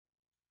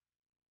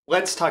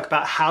let's talk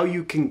about how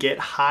you can get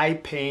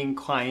high-paying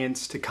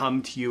clients to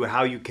come to you,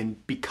 how you can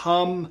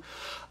become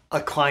a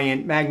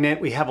client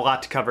magnet. We have a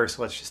lot to cover,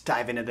 so let's just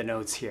dive into the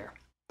notes here.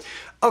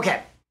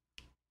 Okay,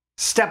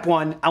 step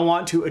one, I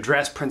want to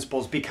address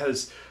principles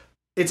because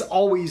it's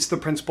always the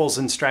principles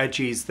and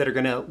strategies that are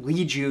going to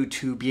lead you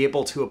to be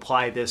able to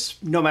apply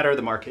this no matter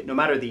the market, no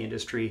matter the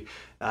industry,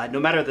 no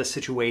matter the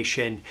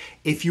situation.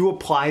 If you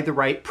apply the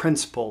right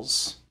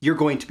principles, you're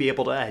going to be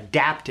able to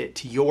adapt it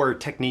to your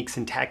techniques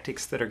and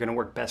tactics that are going to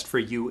work best for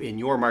you in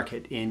your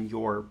market, in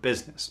your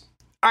business.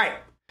 All right.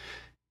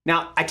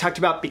 Now, I talked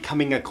about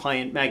becoming a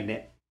client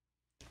magnet.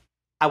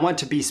 I want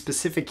to be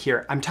specific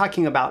here. I'm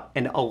talking about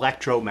an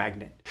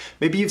electromagnet.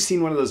 Maybe you've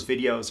seen one of those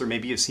videos, or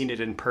maybe you've seen it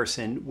in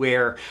person,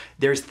 where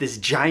there's this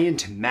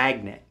giant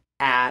magnet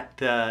at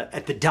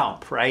the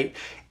dump, right?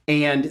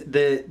 And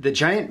the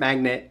giant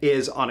magnet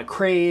is on a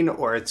crane,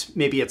 or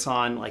maybe it's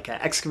on like an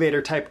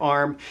excavator type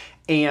arm,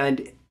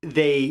 and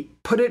they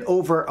put it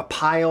over a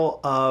pile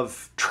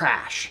of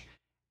trash,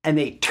 and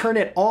they turn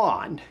it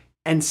on,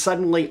 and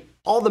suddenly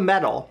all the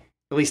metal,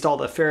 at least all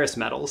the ferrous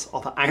metals,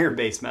 all the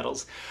iron-based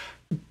metals,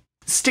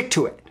 stick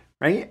to it,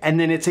 right? And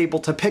then it's able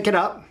to pick it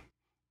up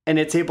and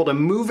it's able to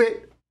move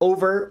it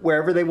over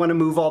wherever they want to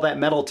move all that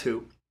metal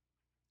to.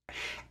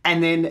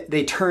 And then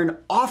they turn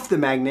off the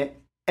magnet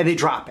and they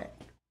drop it,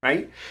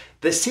 right?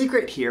 The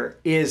secret here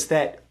is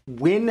that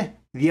when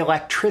the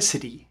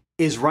electricity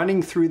is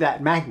running through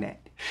that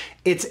magnet,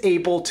 it's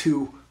able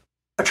to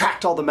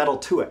attract all the metal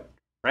to it,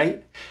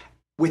 right?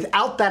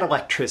 Without that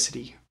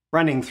electricity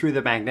running through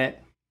the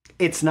magnet,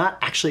 it's not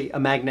actually a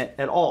magnet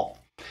at all.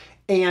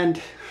 And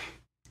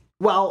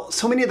well,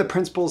 so many of the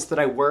principles that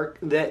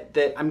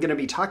that I'm going to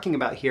be talking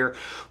about here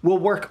will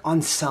work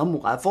on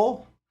some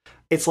level.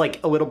 It's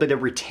like a little bit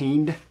of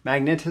retained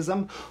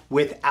magnetism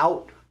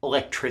without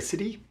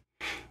electricity.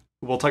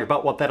 We'll talk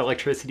about what that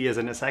electricity is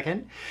in a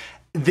second.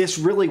 This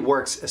really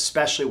works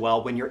especially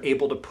well when you're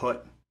able to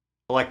put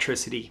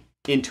electricity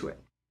into it.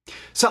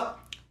 So,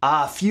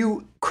 a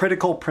few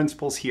critical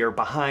principles here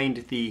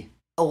behind the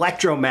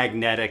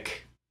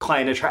electromagnetic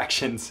client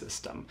attraction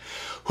system.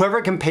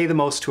 Whoever can pay the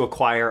most to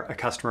acquire a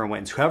customer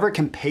wins. Whoever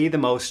can pay the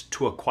most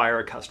to acquire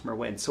a customer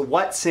wins. So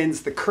what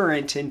sends the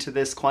current into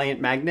this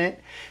client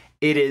magnet?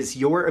 It is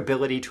your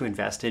ability to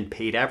invest in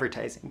paid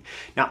advertising.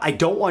 Now, I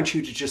don't want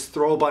you to just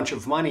throw a bunch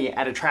of money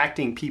at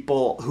attracting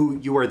people who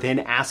you are then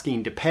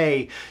asking to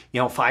pay,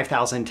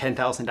 $5,000,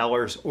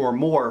 $10,000 or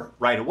more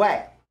right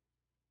away.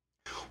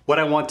 What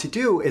I want to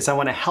do is I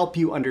want to help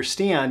you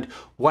understand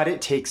what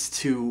it takes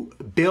to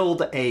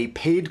build a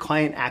paid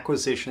client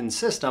acquisition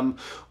system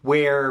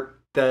where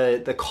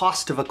the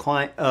cost of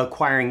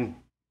acquiring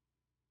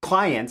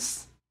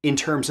clients in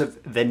terms of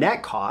the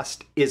net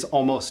cost is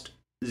almost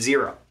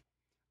zero.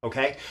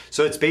 Okay,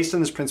 so it's based on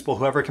this principle,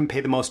 whoever can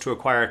pay the most to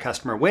acquire a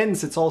customer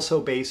wins. It's also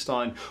based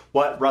on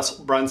what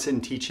Russell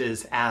Brunson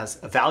teaches as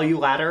a value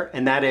ladder,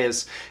 and that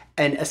is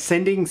an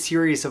ascending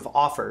series of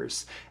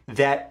offers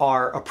that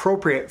are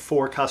appropriate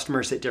for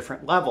customers at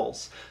different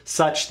levels,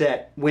 such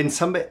that when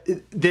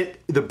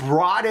the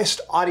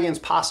broadest audience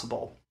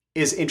possible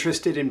is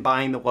interested in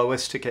buying the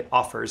lowest ticket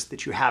offers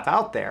that you have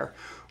out there,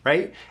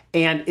 right?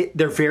 And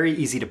they're very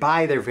easy to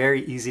buy, they're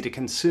very easy to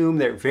consume,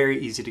 they're very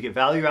easy to get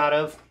value out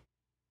of.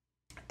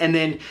 And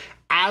then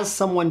as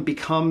someone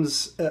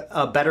becomes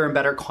a better and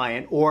better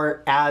client,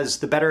 or as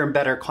the better and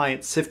better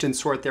clients sift and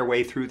sort their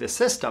way through the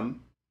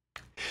system,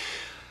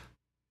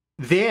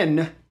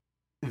 then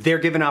they're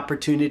given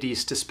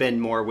opportunities to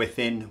spend more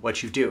within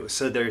what you do.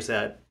 So there's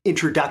an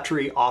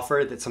introductory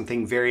offer that's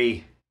something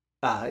very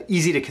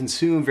easy to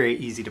consume, very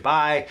easy to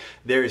buy.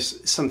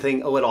 There's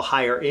something a little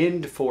higher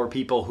end for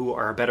people who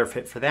are a better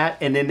fit for that.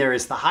 And then there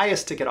is the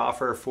highest ticket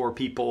offer for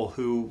people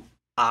who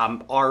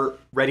are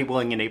ready,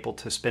 willing, and able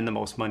to spend the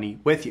most money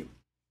with you.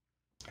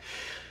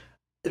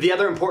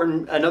 Another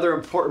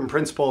important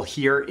principle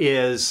here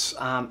is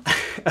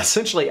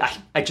essentially,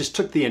 I just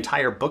took the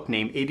entire book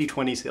name,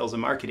 80/20 Sales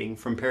and Marketing,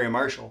 from Perry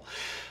Marshall.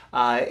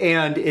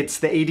 And it's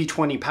the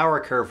 80/20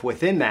 power curve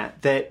within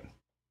that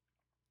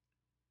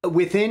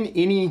within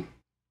any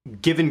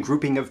given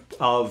grouping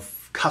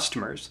of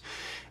customers,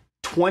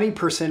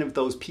 20% of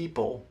those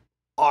people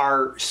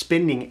are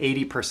spending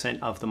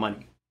 80% of the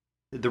money.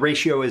 The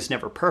ratio is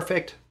never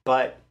perfect,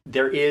 but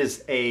there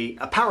is a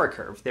power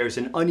curve. There's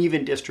an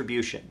uneven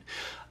distribution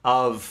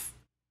of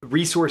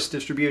resource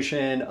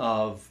distribution,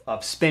 of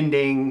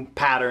spending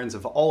patterns,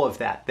 of all of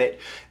that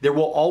there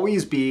will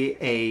always be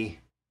a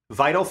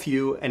vital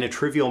few and a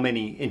trivial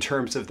many in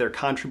terms of their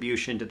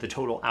contribution to the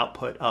total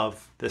output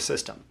of the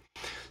system.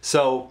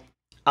 So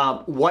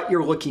what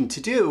you're looking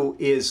to do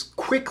is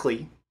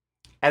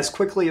as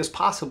quickly as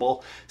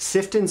possible,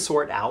 sift and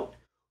sort out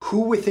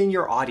who within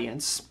your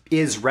audience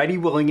is ready,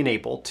 willing, and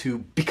able to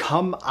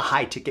become a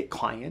high ticket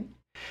client.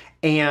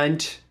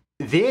 And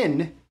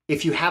then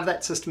if you have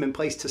that system in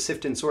place to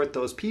sift and sort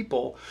those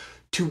people,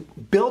 to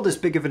build as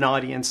big of an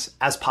audience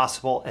as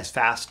possible, as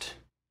fast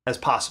as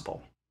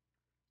possible.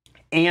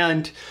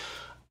 And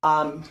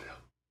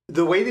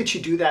The way that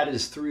you do that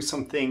is through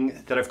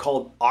something that I've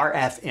called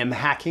RFM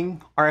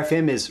hacking.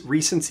 RFM is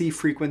recency,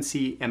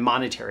 frequency, and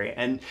monetary.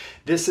 And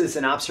this is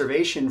an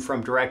observation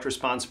from direct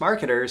response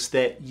marketers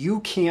that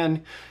you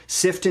can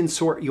sift and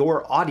sort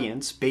your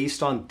audience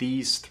based on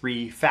these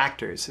three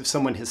factors. If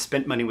someone has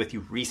spent money with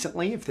you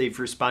recently, if they've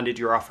responded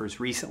to your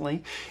offers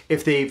recently,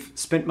 if they've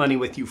spent money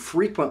with you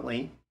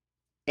frequently,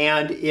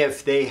 and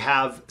if they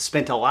have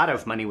spent a lot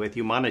of money with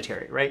you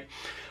monetary, right?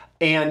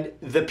 And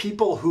the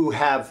people who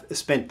have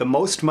spent the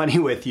most money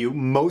with you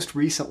most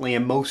recently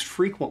and most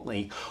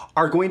frequently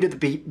are going to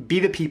be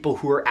the people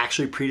who are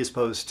actually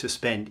predisposed to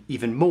spend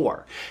even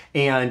more.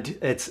 And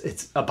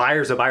it's a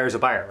buyer's a buyer's a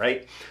buyer,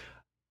 right?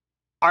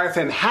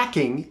 RFM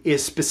hacking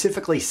is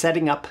specifically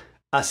setting up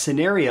a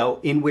scenario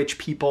in which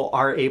people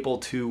are able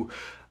to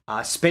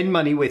spend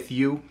money with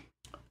you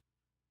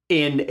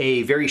in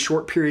a very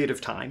short period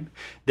of time.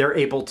 They're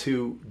able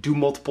to do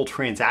multiple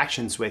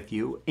transactions with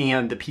you,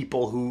 and the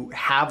people who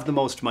have the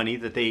most money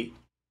that they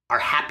are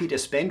happy to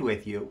spend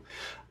with you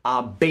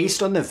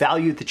based on the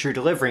value that you're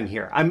delivering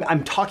here.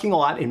 I'm talking a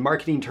lot in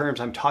marketing terms.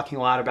 I'm talking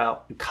a lot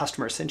about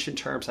customer ascension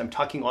terms. I'm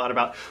talking a lot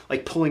about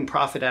like pulling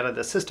profit out of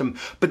the system,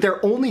 but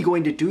they're only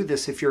going to do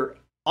this if your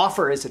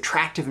offer is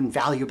attractive and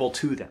valuable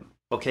to them.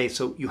 Okay,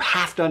 so you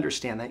have to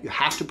understand that. You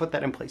have to put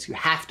that in place. You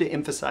have to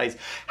emphasize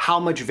how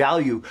much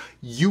value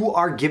you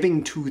are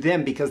giving to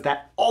them, because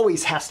that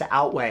always has to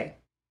outweigh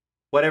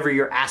whatever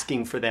you're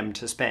asking for them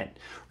to spend,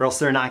 or else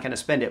they're not going to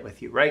spend it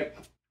with you, right?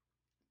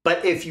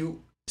 But if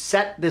you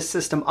set this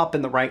system up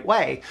in the right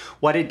way,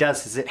 what it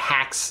does is it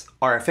hacks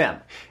RFM.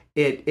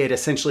 It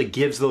essentially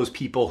gives those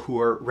people who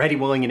are ready,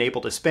 willing, and able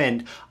to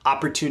spend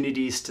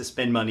opportunities to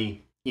spend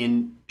money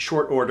in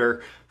short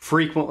order,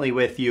 frequently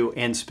with you,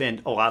 and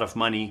spend a lot of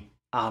money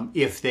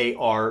if they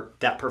are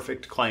that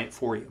perfect client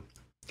for you.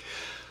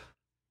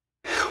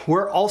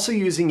 We're also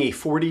using a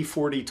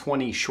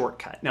 40-40-20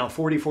 shortcut. Now,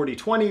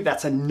 40-40-20,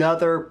 that's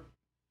another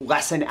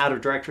lesson out of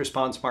direct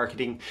response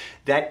marketing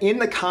that in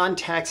the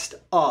context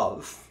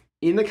of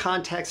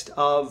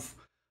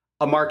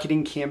a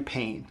marketing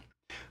campaign,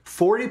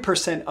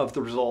 40% of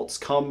the results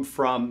come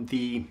from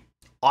the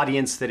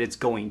audience that it's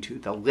going to,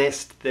 the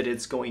list that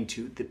it's going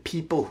to, the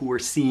people who are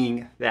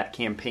seeing that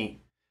campaign.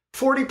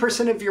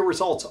 40% of your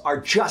results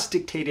are just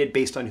dictated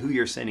based on who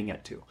you're sending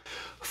it to.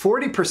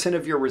 40%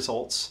 of your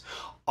results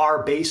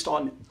are based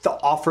on the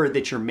offer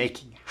that you're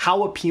making.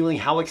 How appealing,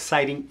 how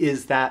exciting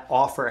is that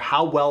offer?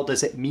 How well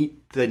does it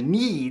meet the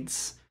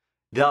needs,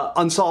 the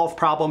unsolved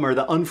problem or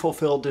the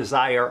unfulfilled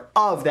desire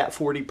of that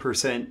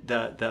 40%,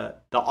 the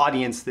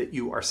audience that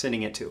you are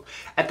sending it to?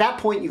 At that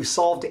point, you've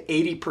solved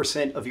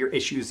 80% of your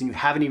issues and you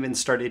haven't even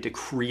started to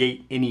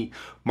create any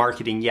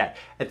marketing yet.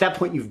 At that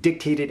point, you've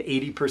dictated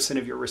 80%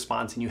 of your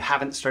response and you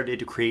haven't started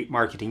to create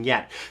marketing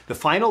yet. The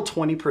final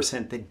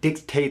 20% that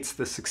dictates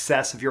the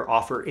success of your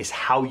offer is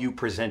how you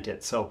present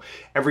it. So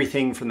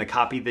everything from the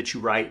copy that you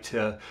write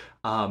to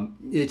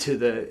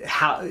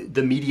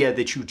the media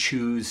that you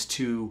choose,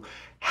 to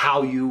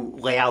how you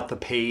lay out the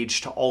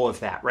page, to all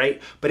of that,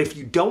 right? But if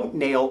you don't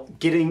nail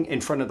getting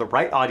in front of the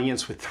right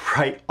audience with the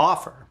right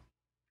offer,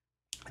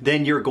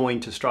 then you're going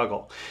to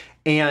struggle.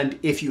 And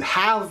if you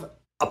have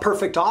a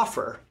perfect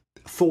offer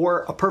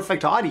for a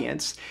perfect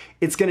audience,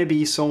 it's going to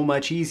be so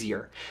much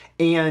easier.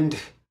 And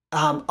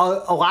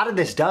a lot of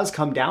this does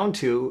come down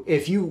to,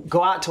 if you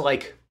go out to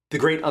like the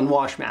great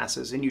unwashed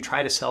masses and you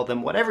try to sell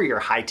them whatever your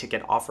high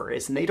ticket offer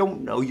is, and they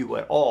don't know you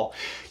at all,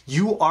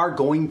 you are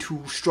going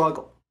to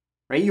struggle.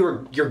 Right?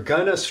 You're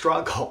gonna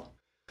struggle.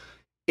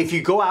 If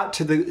you go out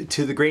to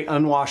the great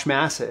unwashed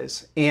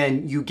masses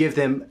and you give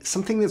them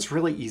something that's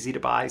really easy to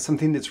buy,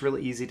 something that's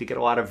really easy to get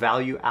a lot of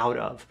value out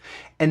of,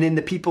 and then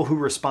the people who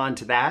respond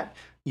to that,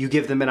 you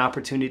give them an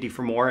opportunity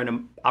for more and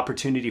an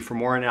opportunity for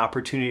more and an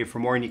opportunity for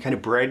more, and you kind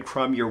of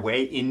breadcrumb your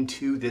way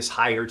into this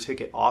higher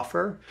ticket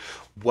offer,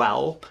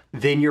 well,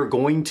 then you're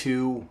going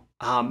to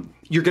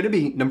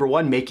be, number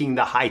one, making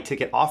the high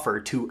ticket offer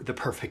to the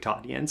perfect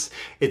audience.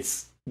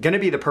 It's going to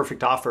be the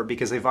perfect offer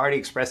because they've already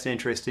expressed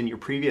interest in your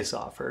previous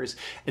offers.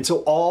 And so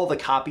all the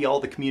copy, all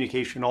the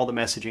communication, all the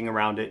messaging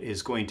around it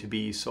is going to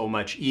be so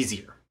much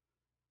easier.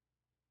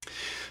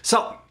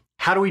 So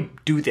how do we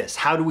do this?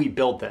 How do we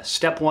build this?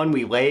 Step one,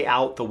 we lay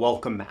out the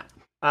welcome mat.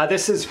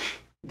 This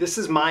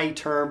is my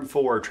term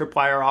for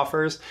tripwire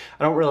offers.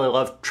 I don't really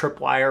love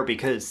tripwire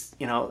because,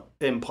 it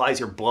implies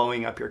you're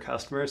blowing up your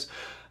customers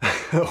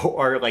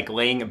or like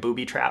laying a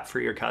booby trap for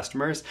your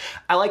customers.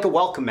 I like a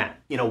welcome mat,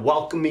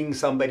 welcoming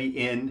somebody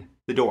in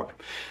the door.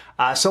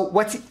 So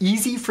what's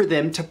easy for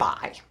them to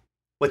buy?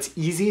 What's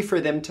easy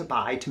for them to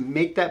buy, to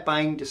make that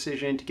buying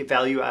decision, to get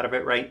value out of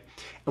it, right?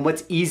 And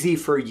what's easy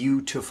for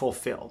you to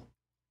fulfill?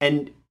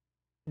 And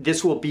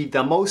this will be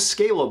the most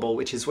scalable,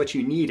 which is what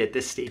you need at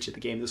this stage of the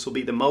game. This will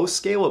be the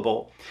most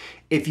scalable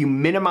if you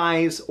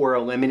minimize or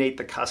eliminate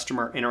the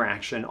customer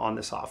interaction on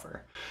this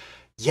offer.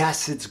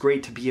 Yes, it's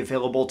great to be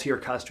available to your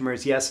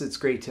customers. Yes, it's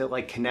great to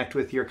connect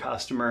with your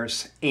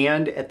customers.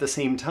 And at the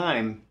same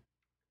time,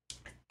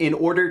 in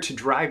order to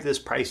drive this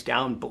price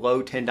down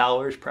below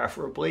 $10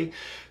 preferably,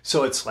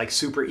 so it's like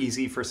super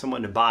easy for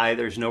someone to buy,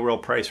 there's no real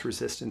price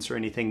resistance or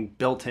anything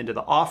built into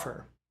the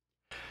offer,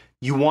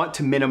 you want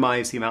to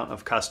minimize the amount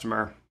of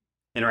customer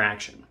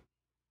interaction.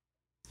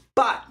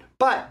 But,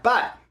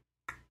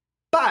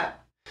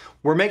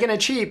 we're making it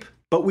cheap,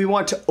 but we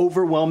want to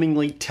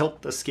overwhelmingly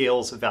tilt the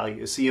scales of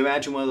value. So you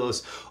imagine one of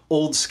those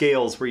old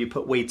scales where you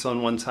put weights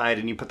on one side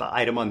and you put the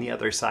item on the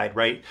other side,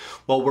 right?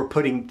 Well, we're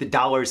putting the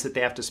dollars that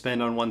they have to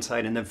spend on one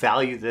side and the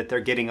value that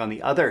they're getting on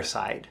the other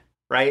side,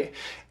 right?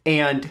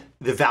 And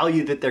the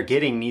value that they're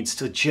getting needs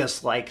to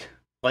just like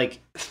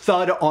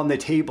thud on the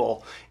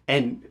table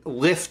and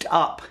lift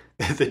up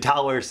the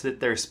dollars that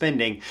they're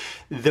spending.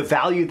 The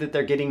value that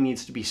they're getting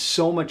needs to be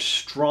so much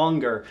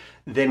stronger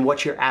than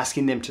what you're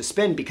asking them to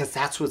spend, because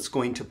that's what's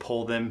going to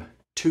pull them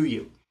to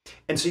you.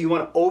 And so you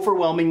want to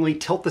overwhelmingly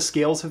tilt the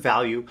scales of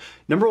value.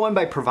 Number one,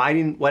 by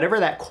providing whatever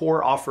that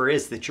core offer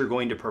is that you're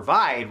going to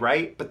provide,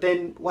 right? But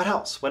then what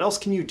else? What else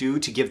can you do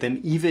to give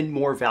them even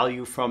more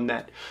value from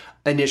that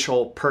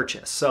initial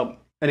purchase? So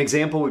an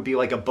example would be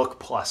like a Book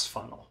Plus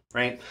funnel,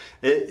 right?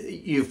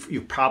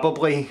 You've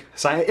probably,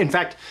 in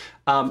fact,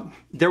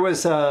 there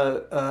was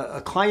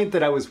a client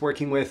that I was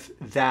working with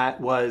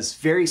that was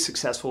very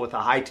successful with a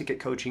high ticket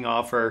coaching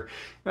offer,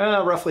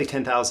 roughly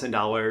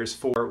 $10,000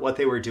 for what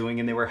they were doing.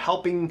 And they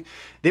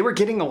were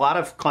getting a lot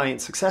of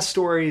client success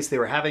stories. They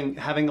were having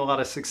a lot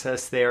of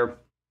success there.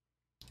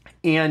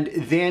 And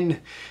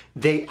then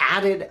they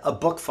added a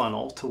book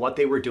funnel to what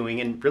they were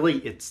doing. And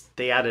really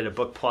they added a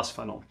Book Plus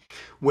funnel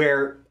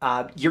where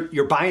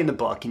you're buying the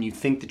book and you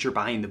think that you're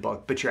buying the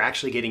book, but you're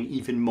actually getting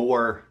even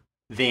more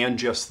than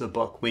just the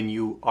book when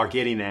you are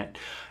getting it.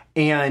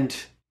 And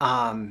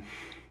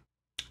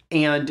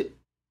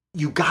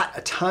you got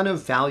a ton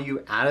of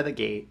value out of the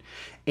gate.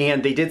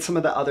 And they did some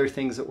of the other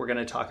things that we're going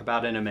to talk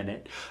about in a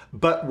minute.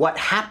 But what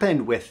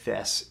happened with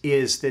this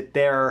is that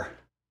their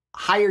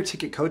higher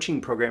ticket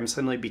coaching program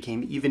suddenly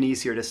became even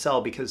easier to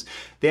sell because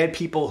they had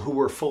people who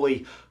were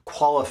fully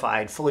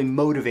qualified, fully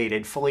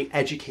motivated, fully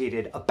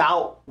educated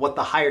about what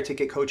the higher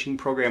ticket coaching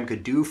program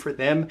could do for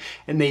them.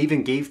 And they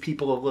even gave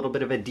people a little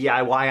bit of a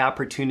DIY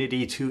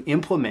opportunity to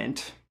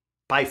implement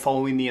by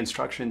following the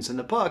instructions in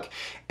the book.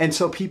 And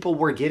so people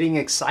were getting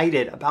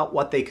excited about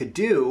what they could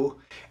do.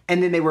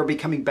 And then they were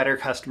becoming better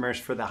customers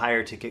for the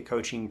higher ticket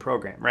coaching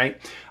program, right?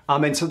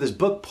 And so this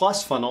Book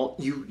Plus funnel,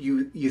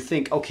 you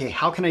think, okay,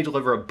 how can I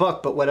deliver a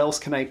book, but what else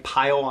can I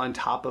pile on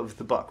top of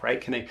the book,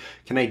 right?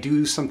 Can I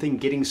do something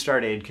getting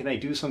started? Can I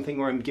do something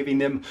where I'm giving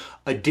them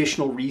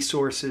additional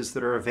resources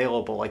that are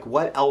available? Like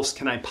what else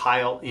can I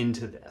pile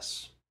into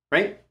this,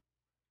 right?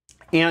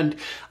 And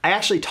I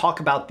actually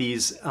talk about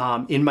these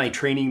in my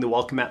training, the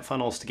Welcome Mat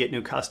Funnels to Get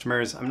New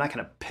Customers. I'm not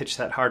going to pitch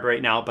that hard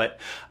right now, but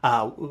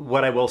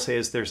what I will say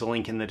is there's a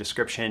link in the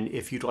description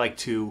if you'd like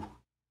to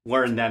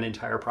learn that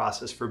entire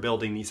process for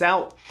building these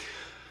out.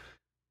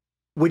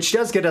 Which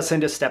does get us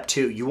into step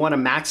 2. You want to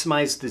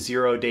maximize the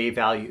 0-day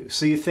value.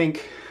 So you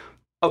think,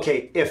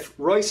 okay, if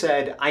Roy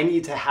said I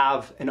need to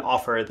have an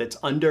offer that's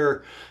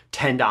under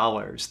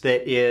 $10,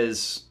 that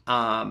is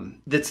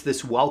that's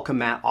this Welcome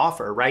Mat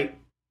offer, right?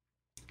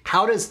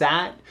 How does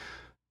that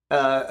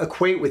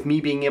equate with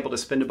me being able to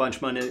spend a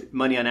bunch of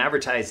money on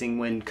advertising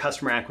when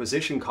customer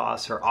acquisition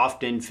costs are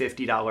often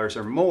 $50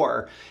 or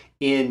more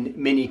in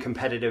many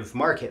competitive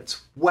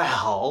markets?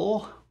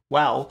 Well,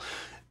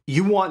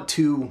 you want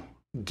to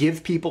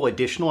give people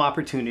additional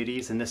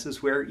opportunities, and this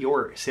is where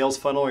your sales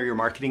funnel or your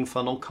marketing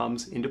funnel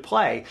comes into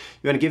play.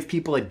 You want to give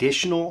people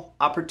additional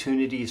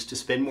opportunities to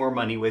spend more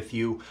money with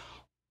you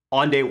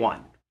on day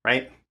one,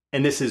 right?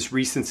 And this is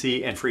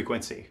recency and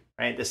frequency,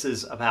 right? This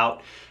is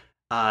about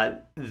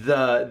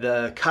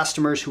the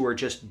customers who are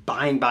just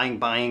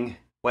buying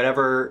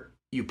whatever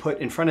you put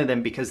in front of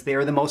them because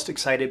they're the most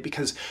excited,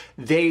 because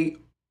they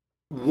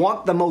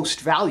want the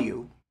most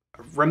value.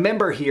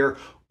 Remember here,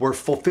 we're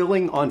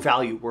fulfilling on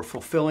value. We're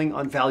fulfilling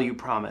on value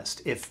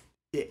promised.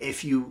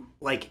 If you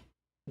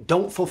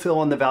don't fulfill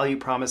on the value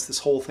promise, this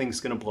whole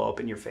thing's going to blow up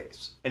in your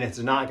face and it's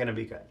not going to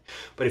be good.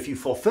 But if you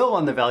fulfill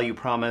on the value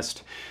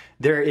promised,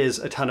 there is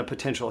a ton of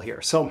potential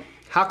here. So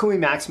how can we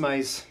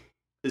maximize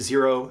the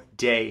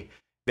 0-day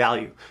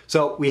value?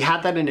 So we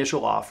had that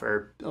initial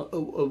offer.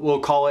 We'll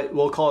call it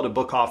a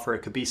book offer. It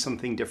could be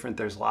something different.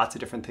 There's lots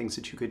of different things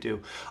that you could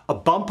do. A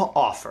bump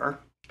offer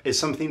is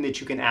something that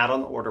you can add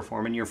on the order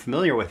form, and you're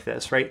familiar with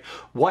this, right?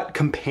 What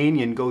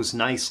companion goes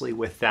nicely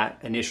with that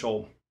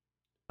initial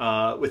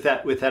with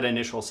that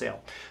initial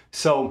sale?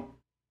 So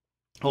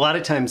a lot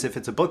of times if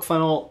it's a book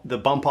funnel, the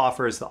bump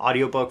offer is the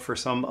audiobook for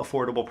some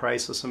affordable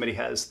price. So somebody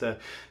has the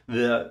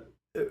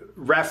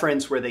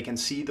reference where they can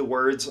see the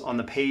words on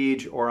the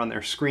page or on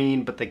their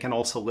screen, but they can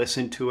also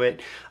listen to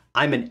it.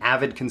 I'm an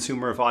avid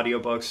consumer of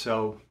audiobooks,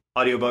 so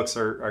audiobooks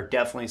are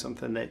definitely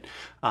something that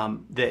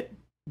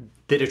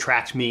that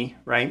attracts me,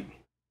 right?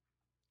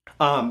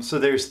 So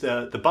there's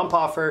the bump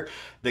offer,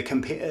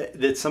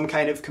 that's some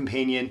kind of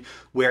companion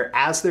where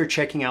as they're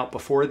checking out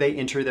before they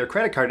enter their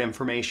credit card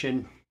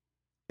information,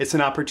 it's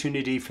an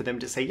opportunity for them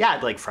to say, yeah,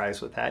 I'd like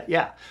fries with that.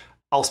 Yeah,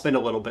 I'll spend a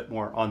little bit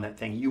more on that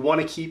thing. You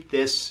want to keep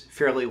this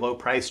fairly low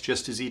price,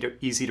 just as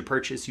easy to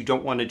purchase. You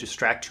don't want to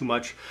distract too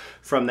much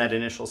from that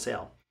initial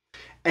sale.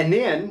 And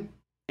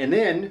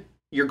then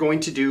you're going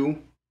to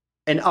do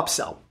an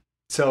upsell.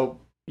 So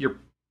you're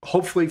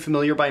hopefully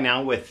familiar by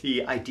now with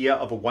the idea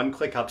of a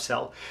one-click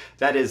upsell.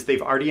 That is,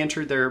 they've already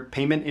entered their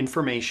payment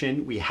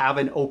information. We have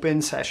an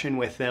open session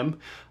with them.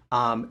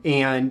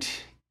 And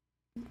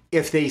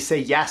if they say,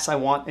 yes, I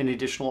want an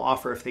additional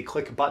offer, if they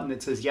click a button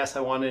that says, yes,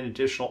 I want an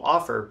additional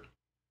offer,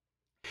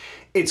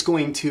 it's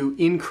going to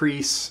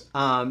increase,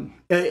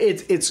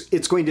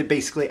 it's going to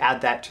basically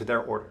add that to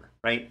their order,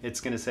 right?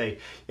 It's going to say,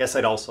 yes,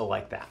 I'd also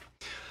like that.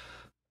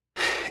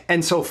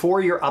 And so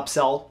for your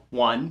upsell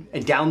one,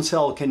 and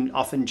downsell can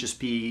often just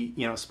be,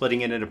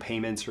 splitting it into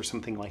payments or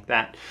something like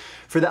that.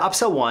 For the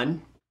upsell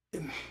one,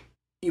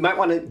 you might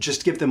want to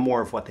just give them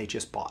more of what they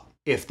just bought.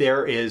 If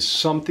there is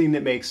something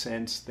that makes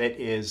sense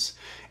that is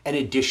an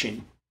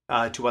addition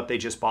to what they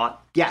just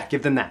bought, yeah,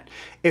 give them that.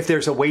 If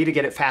there's a way to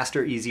get it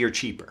faster, easier,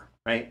 cheaper,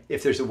 right?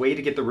 If there's a way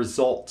to get the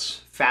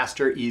results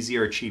faster,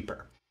 easier,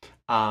 cheaper.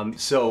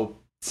 So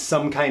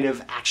some kind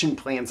of action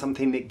plan,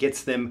 something that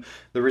gets them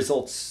the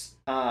results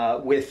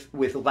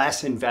with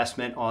less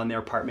investment on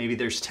their part. Maybe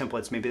there's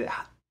templates, maybe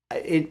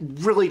it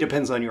really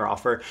depends on your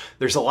offer.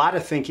 There's a lot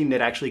of thinking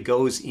that actually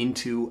goes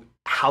into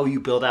how you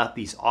build out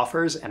these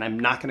offers, and I'm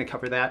not going to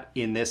cover that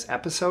in this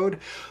episode.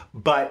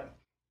 But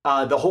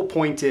the whole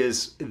point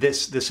is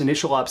this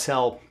initial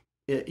upsell,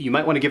 you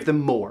might want to give them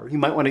more. You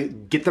might want to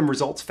get them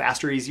results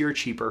faster, easier,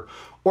 cheaper,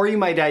 or you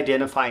might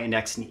identify a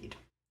next need.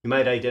 You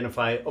might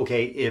identify,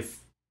 okay,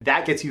 if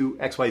that gets you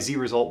XYZ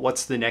result,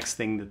 what's the next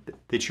thing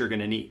that you're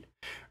going to need,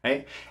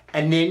 right?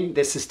 And then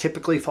this is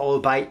typically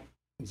followed by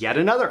yet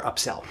another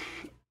upsell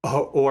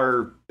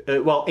or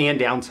and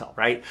downsell,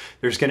 right?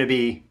 There's going to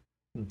be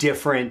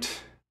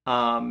different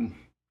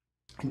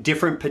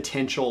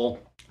potential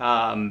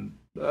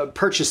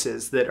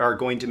purchases that are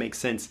going to make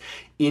sense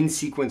in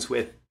sequence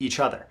with each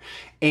other.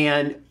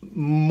 And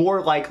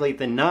more likely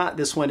than not,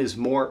 this one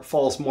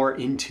falls more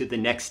into the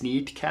next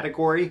need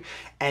category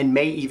and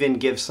may even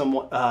give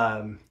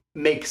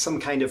make some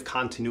kind of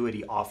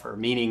continuity offer,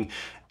 meaning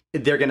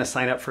they're going to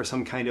sign up for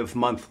some kind of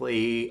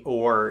monthly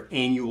or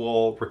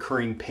annual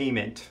recurring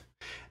payment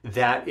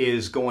that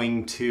is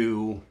going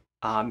to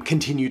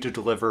continue to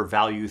deliver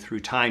value through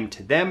time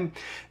to them,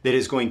 that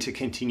is going to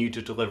continue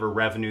to deliver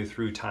revenue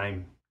through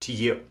time to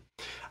you.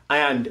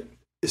 And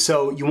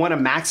so you want to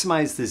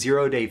maximize the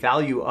 0-day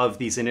value of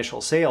these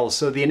initial sales.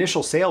 So the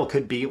initial sale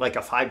could be like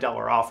a $5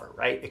 offer,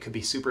 right? It could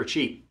be super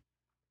cheap.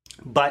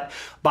 But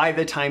by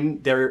the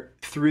time they're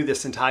through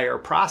this entire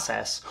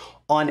process,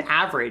 on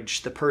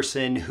average, the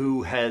person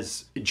who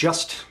has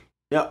just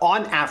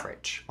on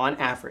average.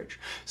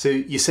 So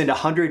you send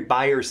 100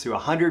 buyers through,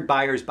 100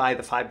 buyers buy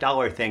the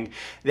 $5 thing.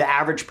 The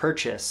average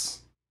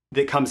purchase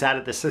that comes out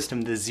of the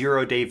system, the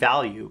 0-day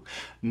value,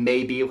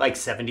 may be like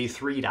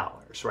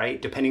 $73,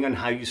 right? Depending on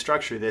how you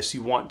structure this,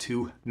 you want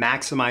to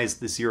maximize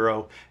the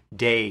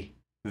 0-day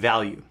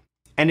value.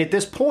 And at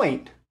this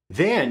point,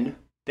 then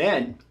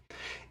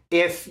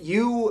if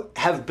you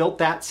have built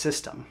that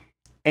system,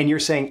 and you're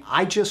saying,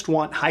 I just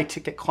want high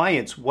ticket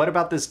clients. What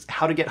about this,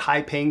 how to get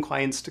high paying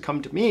clients to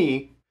come to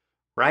me,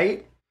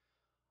 right?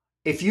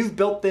 If you've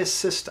built this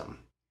system,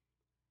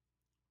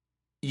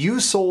 you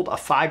sold a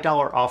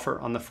 $5 offer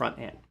on the front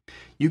end.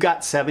 You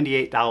got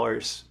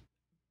 $78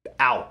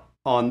 out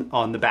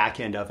on the back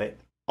end of it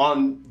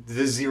on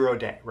the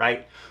 0-day,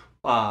 right?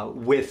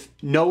 With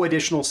no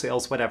additional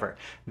sales, whatever.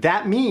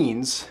 That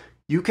means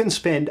you can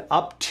spend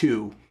up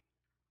to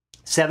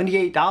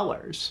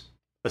 $78,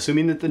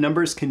 assuming that the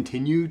numbers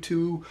continue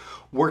to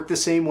work the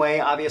same way.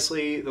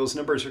 Obviously, those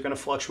numbers are going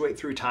to fluctuate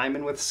through time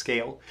and with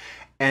scale.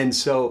 And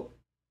so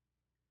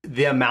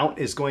the amount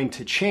is going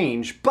to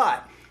change.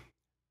 But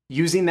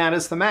using that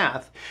as the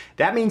math,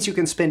 that means you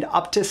can spend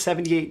up to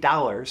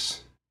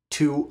 $78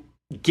 to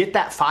get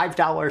that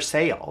 $5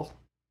 sale.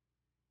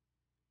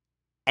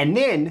 And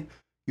then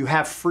you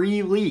have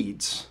free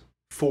leads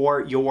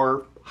for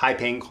your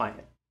high-paying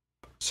client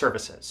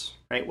services,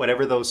 right?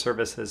 Whatever those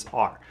services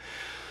are.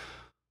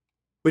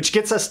 Which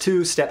gets us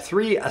to step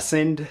 3,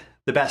 ascend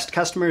the best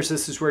customers.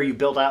 This is where you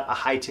build out a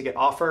high ticket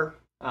offer.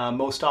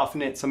 Most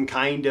often it's some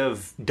kind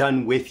of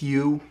done with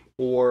you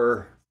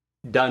or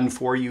done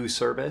for you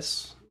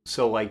service.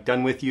 So like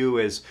done with you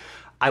is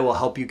I will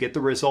help you get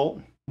the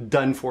result.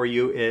 Done for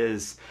you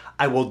is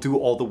I will do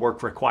all the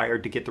work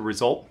required to get the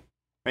result,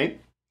 right?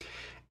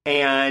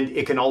 And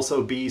it can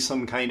also be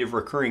some kind of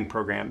recurring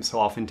program. So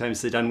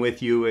oftentimes the done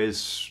with you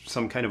is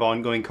some kind of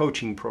ongoing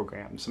coaching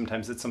program.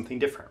 Sometimes it's something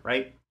different,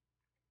 right?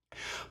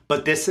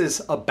 But this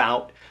is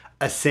about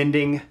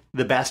ascending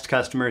the best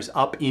customers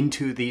up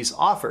into these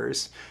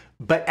offers.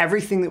 But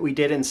everything that we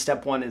did in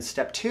step 1 and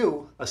step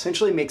 2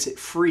 essentially makes it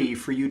free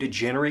for you to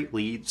generate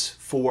leads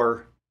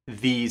for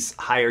these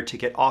higher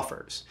ticket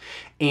offers.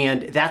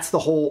 And that's the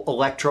whole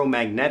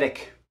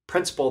electromagnetic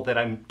principle that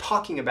I'm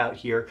talking about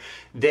here,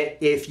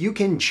 that if you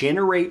can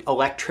generate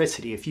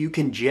electricity, if you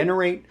can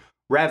generate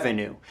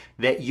revenue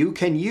that you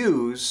can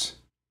use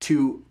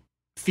to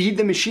feed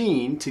the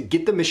machine to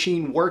get the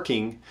machine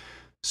working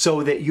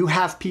so that you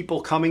have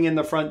people coming in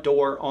the front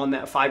door on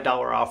that $5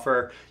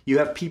 offer. You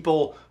have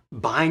people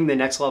buying the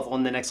next level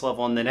and the next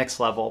level and the next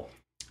level.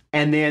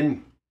 And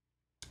then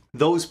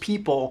those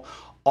people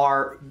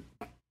are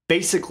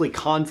basically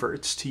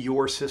converts to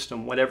your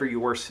system, whatever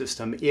your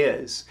system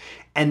is.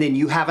 And then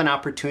you have an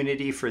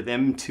opportunity for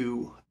them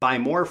to buy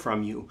more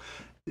from you.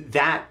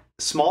 That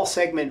small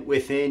segment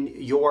within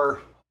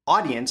your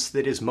audience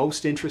that is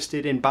most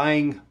interested in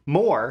buying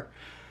more,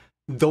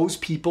 those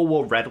people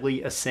will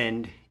readily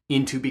ascend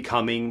into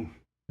becoming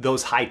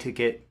those high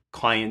ticket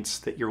clients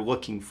that you're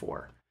looking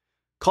for.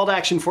 Call to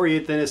action for you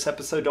at the end of this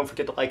episode. Don't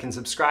forget to like and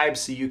subscribe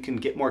so you can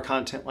get more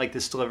content like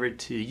this delivered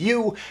to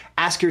you.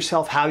 Ask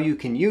yourself how you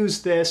can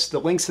use this. The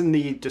links in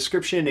the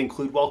description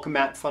include welcome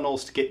mat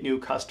funnels to get new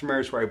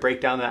customers, where I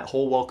break down that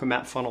whole welcome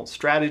mat funnel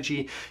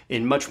strategy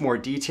in much more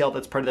detail.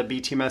 That's part of the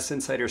BTMS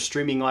Insider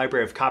streaming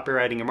library of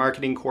copywriting and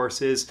marketing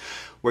courses,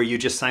 where you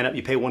just sign up,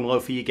 you pay one low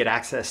fee, you get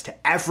access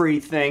to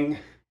everything.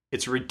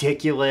 It's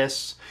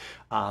ridiculous,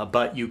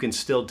 but you can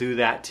still do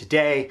that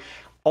today.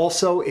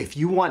 Also, if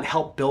you want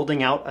help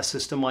building out a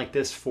system like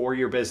this for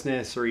your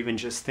business, or even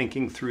just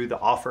thinking through the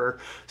offer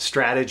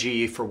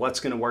strategy for what's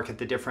going to work at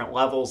the different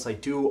levels, I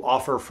do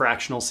offer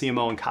fractional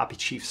CMO and copy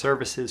chief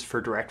services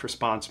for direct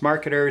response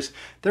marketers.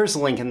 There's a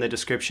link in the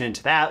description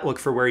to that. Look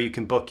for where you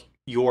can book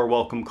your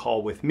welcome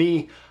call with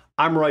me.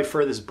 I'm Roy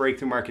Furr, this is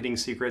Breakthrough Marketing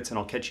Secrets, and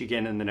I'll catch you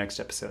again in the next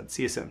episode.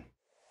 See you soon.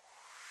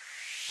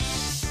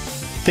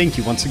 Thank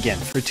you once again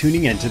for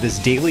tuning in to this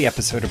daily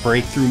episode of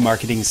Breakthrough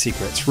Marketing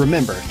Secrets.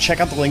 Remember, check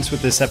out the links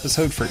with this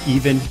episode for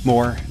even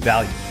more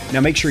value.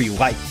 Now make sure you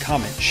like,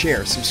 comment,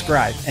 share,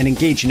 subscribe, and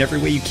engage in every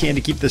way you can to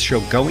keep this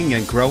show going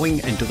and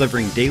growing and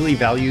delivering daily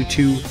value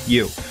to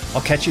you. I'll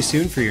catch you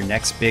soon for your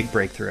next big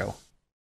breakthrough.